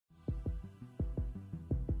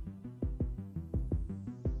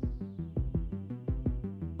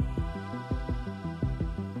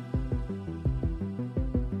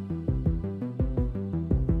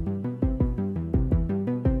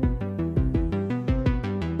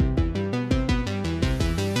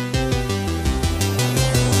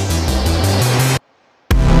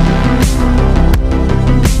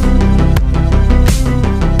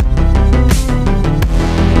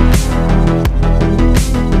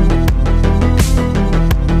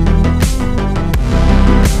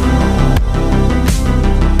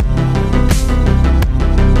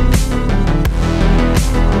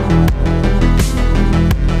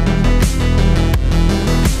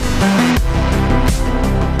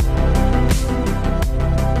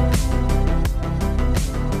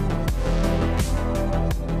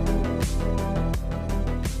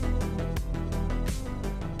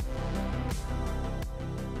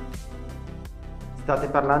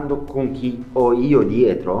parlando con chi ho io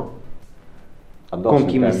dietro? Addosso, con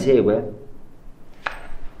chi mi intendi? segue?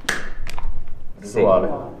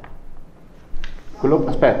 Rituale.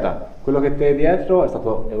 Aspetta, quello che te hai dietro è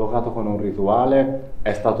stato evocato con un rituale,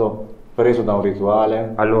 è stato preso da un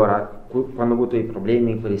rituale? Allora, quando ho avuto i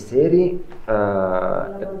problemi in quelli seri,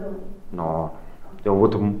 no, ho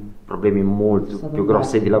avuto problemi molto più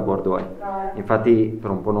grossi di Labordoi. Infatti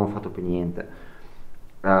per un po' non ho fatto più niente.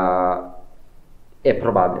 È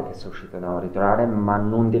probabile che sia uscito da un rituale, ma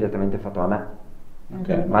non direttamente fatto da me,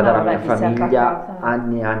 ma dalla mia famiglia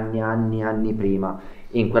anni prima.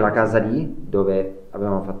 In quella casa lì, dove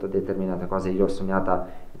avevamo fatto determinate cose, io l'ho sognata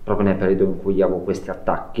proprio nel periodo in cui avevo questi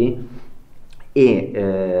attacchi,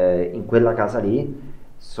 e in quella casa lì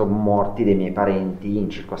sono morti dei miei parenti in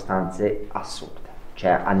circostanze assurde,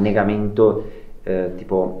 cioè annegamento,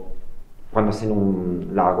 tipo quando sei in un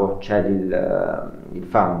lago c'è il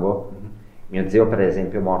fango. Mio zio per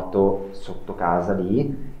esempio è morto sotto casa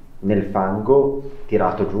lì, nel fango,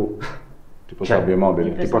 tirato giù. Tipo sabbie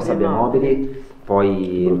mobili? Tipo sabbie mobili.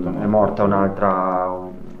 Poi è morta un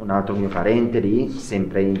altro mio parente lì,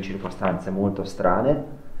 sempre in circostanze molto strane.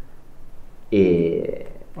 E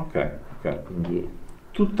ok. quindi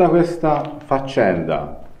Tutta questa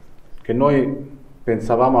faccenda che noi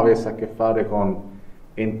pensavamo avesse a che fare con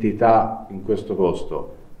entità in questo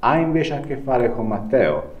posto, ha invece a che fare con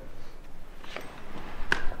Matteo?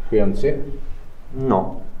 Qui è un sì?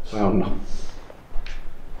 no. È un no.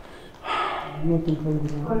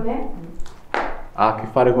 Con me? Ha a che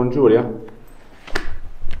fare con Giulia?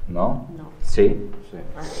 No? No. Sì.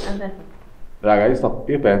 Raga,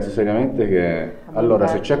 io penso seriamente che allora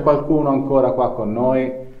se c'è qualcuno ancora qua con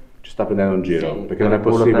noi ci sta prendendo un giro, Sì, perché non è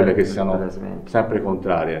possibile che siano sempre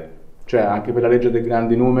contrarie. Cioè anche per la legge dei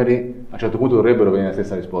grandi numeri a un certo punto dovrebbero venire la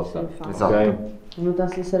stessa risposta. Sì, esatto. Ok? È venuta la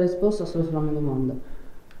stessa risposta solo sulla mia domanda.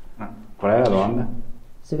 Qual è la domanda?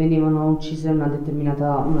 Se venivano uccise una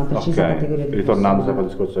precisa categoria di ritornando persone. sempre al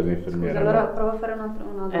discorso delle infermiere. Allora prova a fare una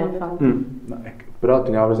domanda. No, però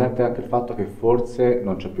teniamo presente anche il fatto che forse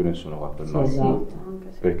non c'è più nessuno qua per noi. Esatto.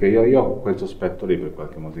 Perché io ho quel sospetto lì per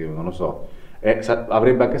qualche motivo, non lo so.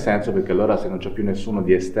 Avrebbe anche senso perché allora se non c'è più nessuno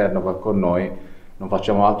di esterno qua con noi non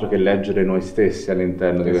facciamo altro che leggere noi stessi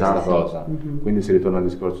all'interno di questa cosa. Quindi si ritorna al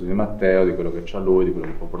discorso di Matteo, di quello che c'ha lui, di quello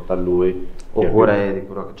che può portare lui. Oppure di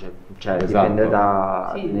quello che c'è, cioè Esatto. dipende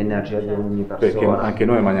dall'energia di ogni persona. Perché anche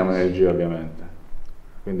noi emaniamo energia ovviamente.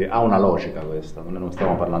 Quindi ha una logica questa, non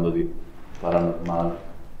stiamo parlando di paranormale.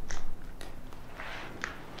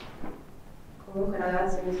 Comunque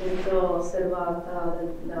ragazzi mi sento osservata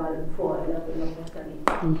da fuori, da quella porta lì.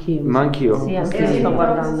 Anch'io. Ma anch'io. Sì, anche E io sto mi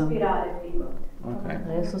guardando. sospirare prima.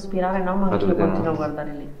 Ok. Sospirare no, ma Vado anch'io a vedere. continuo a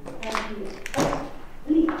guardare lì.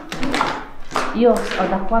 Lì. Io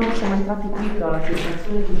da quando siamo entrati qui che ho la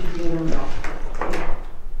sensazione di uscire un occhio.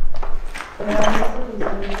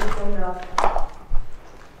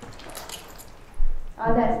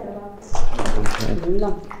 A destra.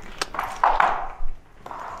 Nulla.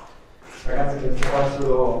 Ragazzi, questo qua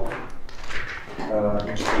solo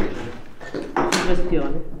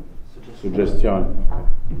Suggestione. Suggestione.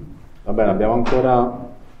 Va bene, abbiamo ancora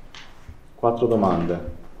 4 domande.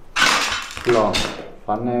 Flo,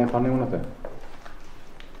 fanne una te.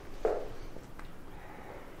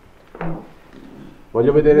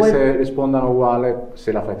 Voglio vedere se rispondano uguale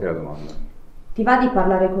se la fai te la domanda. Ti va di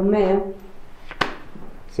parlare con me?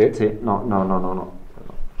 Sì? Sì, no. No.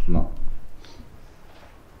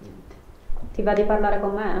 Ti va di parlare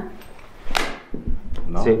con me?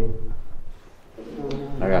 No? Sì.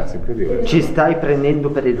 Ragazzi, incredibile. Ci stai prendendo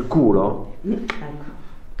per il culo? Ecco.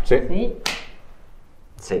 Sì. Sì.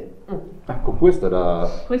 Sì. Ecco, questa era...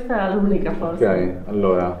 Questa era l'unica forse. Ok,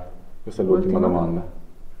 allora, questa è l'ultima domanda.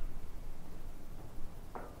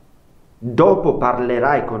 Dopo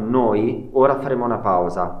parlerai con noi, ora faremo una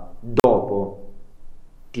pausa. Dopo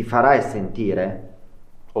ti farai sentire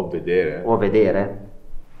O vedere? o vedere?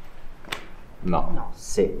 No.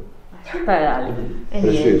 Sì. Stai lì. E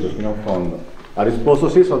Preciso, niente. fino in fondo. Ha risposto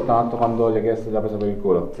sì soltanto quando gli ha chiesto di la presa per il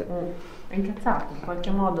culo. Sì. È incazzato in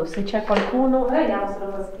qualche modo. Se c'è qualcuno. Noi diamo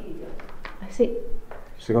solo fastidio. Sì.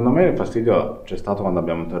 Secondo me il fastidio c'è stato quando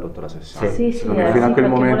abbiamo interrotto la sessione. Sì, sì. Perché fino a sì, quel perché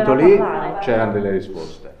momento voleva lì parlare. c'erano delle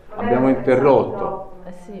risposte. Abbiamo interrotto,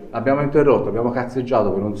 Sì. abbiamo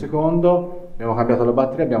cazzeggiato per un secondo, abbiamo cambiato la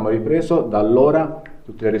batteria, abbiamo ripreso, da allora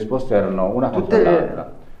tutte le risposte erano una contro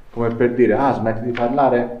l'altra. Come per dire, smetti di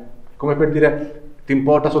parlare, come per dire, ti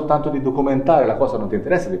importa soltanto di documentare la cosa, non ti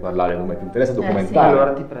interessa di parlare, come ti interessa documentare.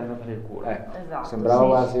 Allora ti prendo per il culo. Ecco, Esatto, sembrava sì.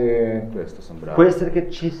 quasi questo, sembrava. Può essere che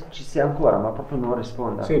ci sia ancora, ma proprio non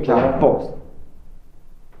risponda. Sì, cioè, però- a posto.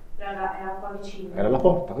 Raga, era qua vicino. Era la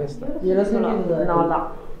porta questa? Glielo sentito? No,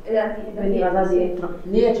 là. Veniva da dietro.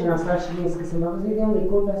 Lì c'è una sala cinesca, sembra così che mi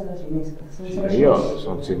colpa la sala cinesca. Io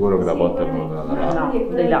sono sicuro che la porta è venuta da là. No,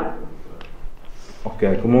 di là.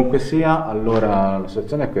 Ok, comunque sia, allora la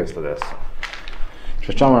situazione è questa adesso. Ci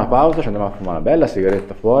facciamo una pausa, ci andiamo a fumare una bella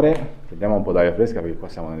sigaretta fuori, prendiamo un po' d'aria fresca perché qua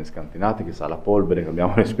siamo negli scantinati, chissà la polvere che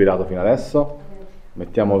abbiamo respirato fino adesso.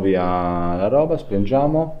 Mettiamo via la roba,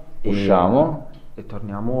 spengiamo, usciamo. E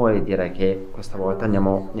torniamo e direi che questa volta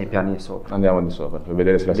andiamo nei piani di sopra. Andiamo di sopra per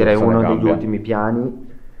vedere se la Direi situazione uno cambia. degli ultimi piani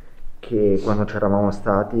che quando c'eravamo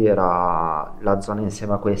stati era la zona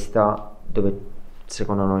insieme a questa dove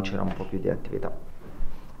secondo noi c'era un po' più di attività.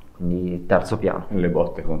 Quindi terzo piano. Le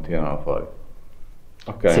botte continuano fuori.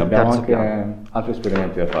 Ok, Sì, abbiamo terzo anche piano. altri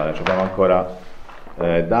esperimenti da fare. Abbiamo ancora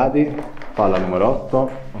dadi, palla numero 8,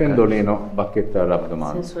 pendolino, bacchetta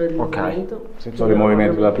all'abdomane. Sensore di Ok. movimento. Sensore di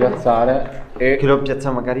movimento da piazzare Che e lo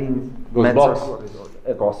piazziamo magari in Ghost mezzo box? al corridoio.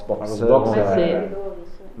 E Ghost box. Ghost box è-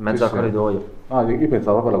 In mezzo Sì, al sì. corridoio. no, io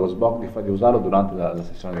pensavo proprio alla Ghost Box di usarlo durante la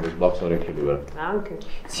sessione di Ghost Box orecchie libere. Anche.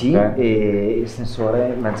 Sì, Ok. e il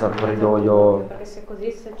sensore in mezzo al corridoio. Perché se così,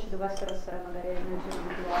 se ci dovessero essere magari energie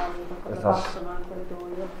individuali, qualcosa Esatto. passano nel corridoio,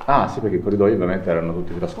 Ah sì, perché i corridoi ovviamente erano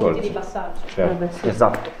tutti punti di trascorsi. passaggio. Certo. Vabbè, sì.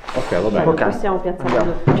 Esatto. Ok, va bene. Ok. Possiamo piazzare,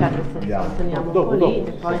 Andiamo. cioè nel senso Andiamo. teniamo un Dopo, po' lì dopo.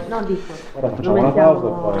 e poi. No, dico. Ora lo facciamo una mettiamo-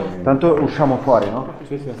 pausa e poi... Tanto usciamo fuori, no?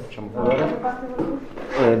 Sì, sì, facciamo fuori.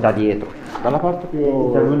 Da dietro. Dalla parte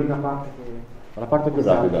più... Dall'unica parte che... Dalla parte più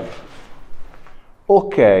rapida.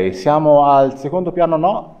 Ok, siamo al secondo piano,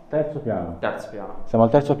 no? Terzo piano. Terzo piano. Siamo al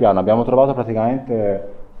terzo piano, abbiamo trovato praticamente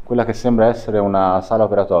quella che sembra essere una sala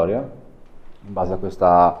operatoria, in base a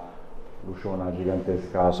questa luciona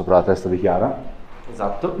gigantesca sopra la testa di Chiara.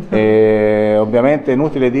 Esatto. E ovviamente è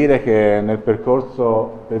inutile dire che nel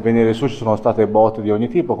percorso per venire su ci sono state botte di ogni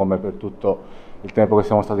tipo, come per tutto il tempo che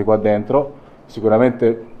siamo stati qua dentro,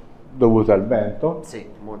 sicuramente dovute al vento, Sì,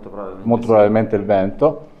 molto probabilmente. molto sì. probabilmente il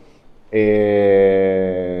vento,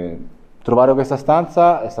 e trovare questa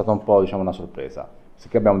stanza è stata un po', diciamo, una sorpresa.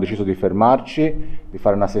 Sicché abbiamo deciso di fermarci, di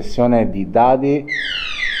fare una sessione di dadi.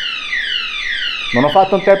 Non ho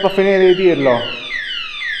fatto in tempo a finire di dirlo.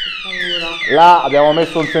 Là abbiamo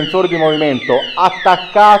messo un sensore di movimento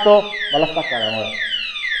attaccato, valla a staccare amore,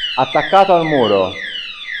 attaccato al muro,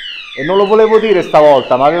 e non lo volevo dire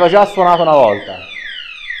stavolta, ma aveva già suonato una volta.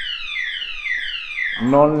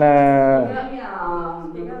 Non Mi ha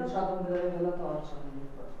bruciato un vedere della torcia.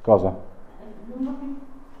 cosa?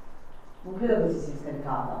 Non credo che si sia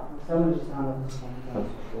scaricata, stiamo registrando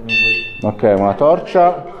questo. Ok, una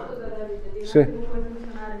torcia. Sì. Come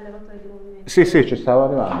funzionare il levatore di movimento? Sì, sì, ci stavo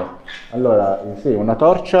arrivando. Allora, sì, una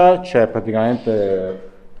torcia c'è praticamente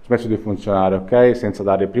smesso di funzionare, ok? Senza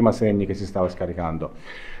dare prima segni che si stava scaricando.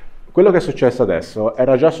 Quello che è successo adesso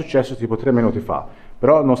era già successo tipo 3 minuti fa,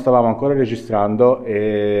 però non stavamo ancora registrando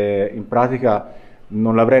e in pratica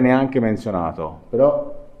non l'avrei neanche menzionato,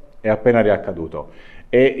 però è appena riaccaduto.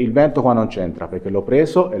 E il vento qua non c'entra perché l'ho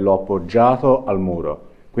preso e l'ho appoggiato al muro,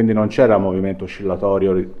 quindi non c'era movimento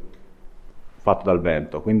oscillatorio fatto dal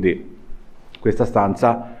vento, quindi questa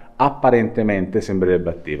stanza apparentemente sembrerebbe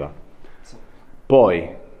attiva. Poi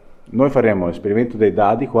noi faremo l'esperimento dei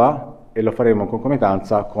dadi qua e lo faremo in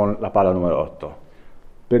concomitanza con la palla numero 8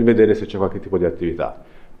 per vedere se c'è qualche tipo di attività.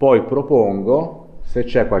 Poi propongo, se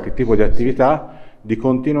c'è qualche tipo di attività, di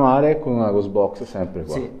continuare con una ghost box sempre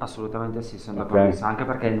qua. Sì, assolutamente sì, sono Ok. d'accordo. Anche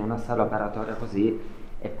perché in una sala operatoria così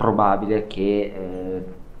è probabile che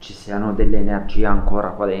ci siano delle energie ancora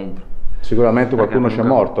qua dentro. Sicuramente qualcuno Perché c'è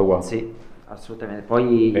comunque- morto qua. Sì, assolutamente.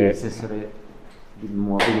 Poi il sensore di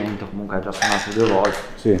movimento comunque ha già suonato 2 volte.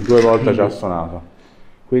 Sì, 2 volte ha già suonato.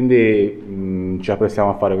 Quindi ci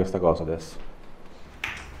apprestiamo a fare questa cosa adesso.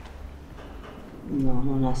 No,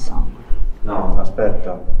 non è sangue. No,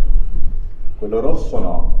 aspetta. Quello rosso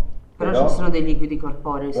no. Però ci sono dei liquidi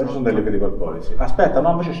corporei. Però ci sono sotto. dei liquidi corporei, sì. Aspetta,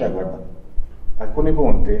 no, invece c'è, guarda. Alcuni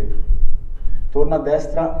punti. Torna a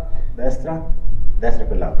destra, destra, destra e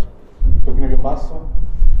quell'altro. Un pochino più in basso.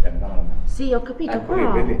 No. Sì, ho capito. Ecco, Qua.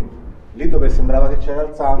 lì, vedi? Lì dove sembrava che c'era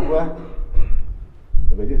il sangue.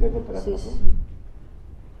 Lo vedi te col telefono? Sì, sì.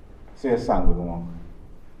 Sì, è sangue comunque.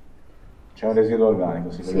 C'è un residuo organico,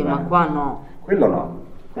 si vede Sì, ma bene. qua no. Quello no.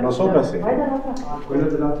 Quello sopra sì. Vai dall'altra parte. Quello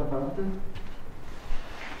dell'altra parte?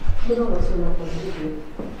 Quello lo sembra così.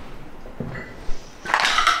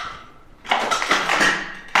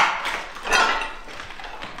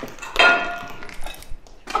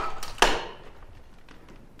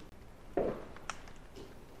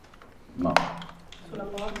 Sulla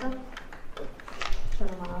porta c'è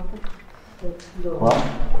una manata. Qua?